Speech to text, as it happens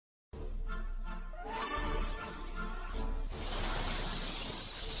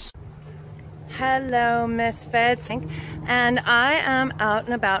Hello, Misfits. And I am out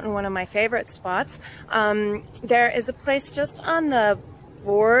and about in one of my favorite spots. There is a place just on the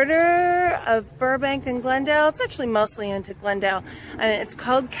border of Burbank and Glendale. It's actually mostly into Glendale, and it's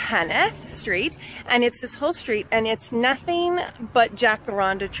called Kenneth Street, and it's this whole street, and it's nothing but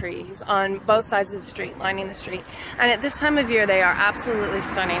jacaranda trees on both sides of the street, lining the street. And at this time of year, they are absolutely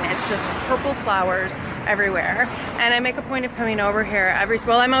stunning. It's just purple flowers everywhere, and I make a point of coming over here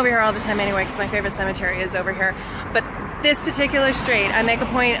well, I'm over here all the time anyway, because my favorite cemetery is over here, but this particular street, I make a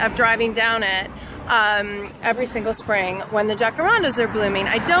point of driving down it every single spring when the jacarandas are blooming.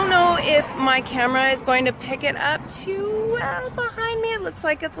 I don't know if my camera is going to pick it up too well behind me. It looks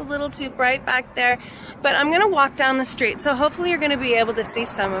like it's a little too bright back there, but I'm gonna walk down the street, so hopefully you're gonna be able to see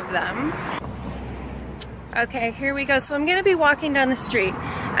some of them. Okay, here we go. So I'm gonna be walking down the street,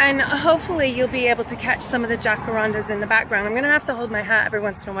 and hopefully you'll be able to catch some of the jacarandas in the background. I'm gonna have to hold my hat every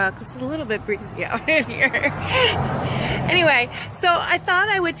once in a while because it's a little bit breezy out in here. Anyway, so I thought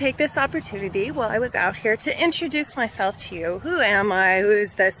I would take this opportunity while I was out here to introduce myself to you. Who am I?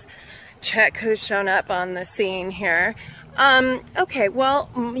 Who's this chick who's shown up on the scene here? Okay, well,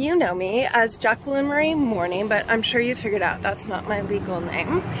 you know me as Jacqueline Marie Morning, but I'm sure you figured out that's not my legal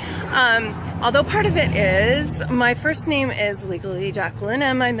name. Although part of it is, my first name is legally Jacqueline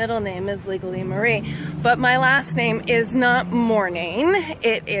and my middle name is legally Marie, but my last name is not Morning.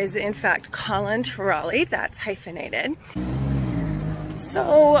 It is, in fact, Collin Raleigh. That's hyphenated.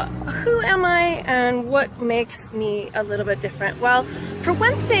 So who am I and what makes me a little bit different? Well, for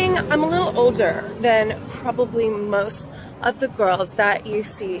one thing, I'm a little older than probably most of the girls that you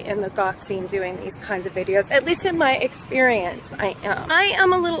see in the goth scene doing these kinds of videos. At least in my experience, I am. I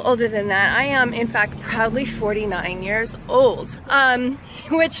am a little older than that. I am, in fact, proudly 49 years old,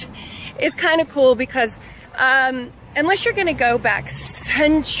 which is kind of cool because unless you're gonna go back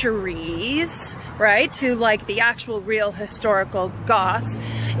centuries, right, to like the actual real historical goths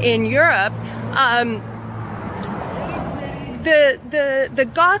in Europe, the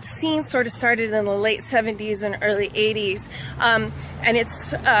goth scene sort of started in the late 70s and early 80s, and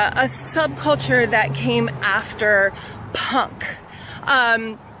it's a subculture that came after punk.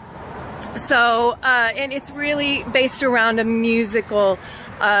 And it's really based around a musical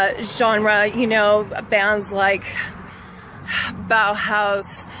genre, you know, bands like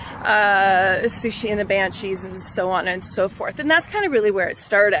Bauhaus, Sushi and the Banshees, and so on and so forth. And that's kind of really where it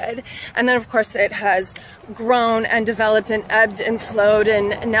started. And then, of course, it has grown and developed and ebbed and flowed,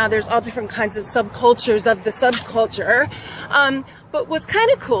 and now there's all different kinds of subcultures of the subculture. But what's kind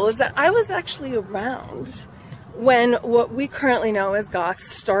of cool is that I was actually around when what we currently know as goth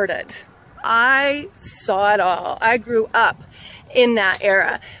started. I saw it all. I grew up in that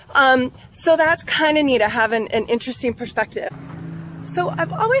era. So that's kind of neat. I have an interesting perspective. So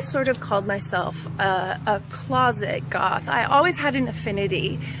I've always sort of called myself a closet goth. I always had an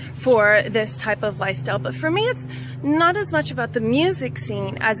affinity for this type of lifestyle, but for me it's not as much about the music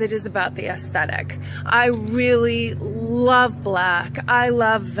scene as it is about the aesthetic. I really love black. I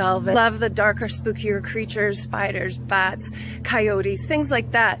love velvet. Love the darker, spookier creatures, spiders, bats, coyotes, things like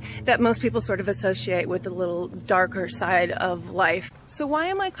that, that most people sort of associate with the little darker side of life. So why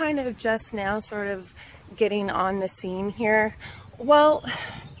am I kind of just now sort of getting on the scene here? Well,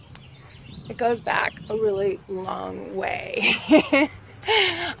 it goes back a really long way.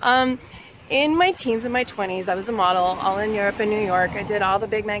 In my teens and my 20s, I was a model all in Europe and New York. I did all the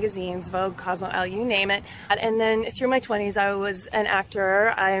big magazines, Vogue, Cosmo, Elle, you name it. And then through my 20s, I was an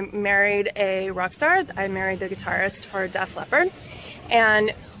actor. I married a rock star. I married the guitarist for Def Leppard.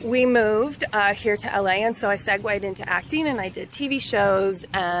 And we moved here to LA, and so I segued into acting, and I did TV shows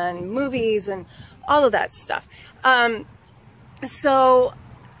and movies and all of that stuff. So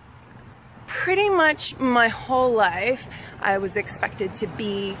pretty much my whole life, I was expected to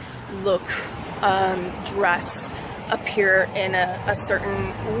be, look, dress, appear in a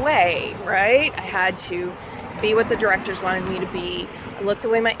certain way, right? I had to be what the directors wanted me to be, look the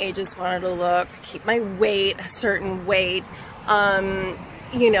way my agents wanted to look, keep my weight a certain weight,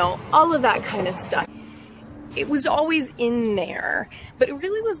 you know, all of that kind of stuff. It was always in there, but it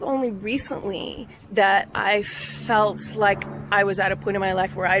really was only recently that I felt like I was at a point in my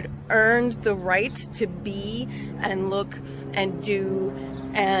life where I'd earned the right to be and look and do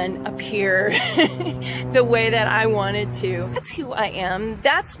and appear the way that I wanted to. That's who I am.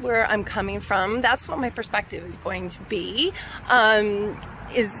 That's where I'm coming from. That's what my perspective is going to be.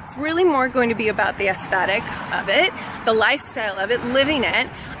 Is really more going to be about the aesthetic of it, the lifestyle of it, living it,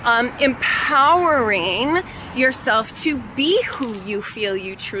 empowering yourself to be who you feel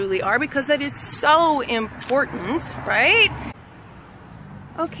you truly are, because that is so important, right?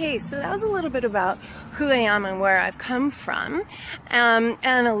 Okay, so that was a little bit about who I am and where I've come from, and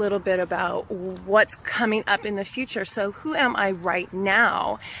a little bit about what's coming up in the future. So who am I right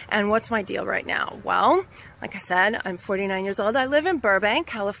now, and what's my deal right now? Well, like I said, I'm 49 years old. I live in Burbank,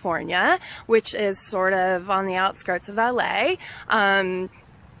 California, which is sort of on the outskirts of LA.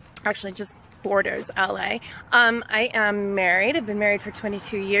 Actually, just borders LA. I am married. I've been married for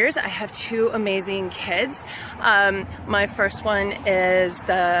 22 years. I have 2 amazing kids. My first one is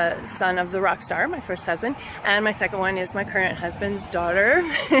the son of the rock star, my first husband, and my second one is my current husband's daughter.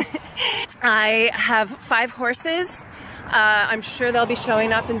 I have 5 horses. I'm sure they'll be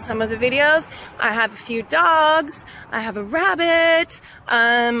showing up in some of the videos. I have a few dogs. I have a rabbit.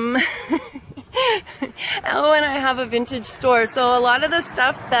 Oh, and I have a vintage store. So a lot of the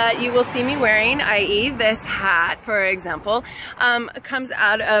stuff that you will see me wearing, i.e. this hat, for example, comes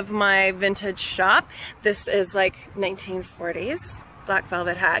out of my vintage shop. This is like 1940s black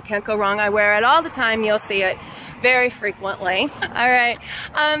velvet hat. Can't go wrong. I wear it all the time. You'll see it very frequently. All right.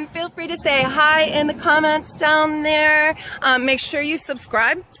 Feel free to say hi in the comments down there. Make sure you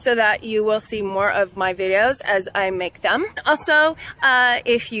subscribe so that you will see more of my videos as I make them. Also,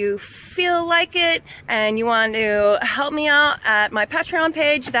 if you feel like it and you want to help me out at my Patreon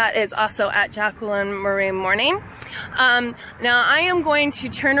page, that is also at Jacqueline Marie Morning. Now I am going to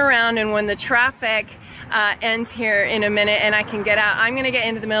turn around, and when the traffic ends here in a minute and I can get out, I'm going to get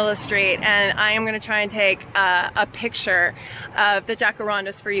into the middle of the street, and I am going to try and take a picture of the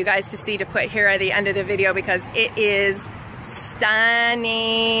jacarandas for you guys to see, to put here at the end of the video, because it is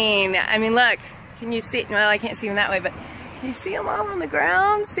stunning. I mean, look, can you see? Well, I can't see them that way, but can you see them all on the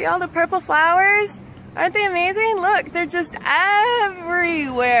ground? See all the purple flowers? Aren't they amazing? Look, they're just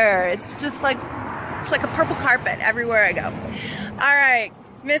everywhere. It's just like, it's like a purple carpet everywhere I go. All right,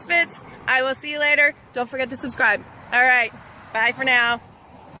 Misfits, I will see you later. Don't forget to subscribe. All right, bye for now.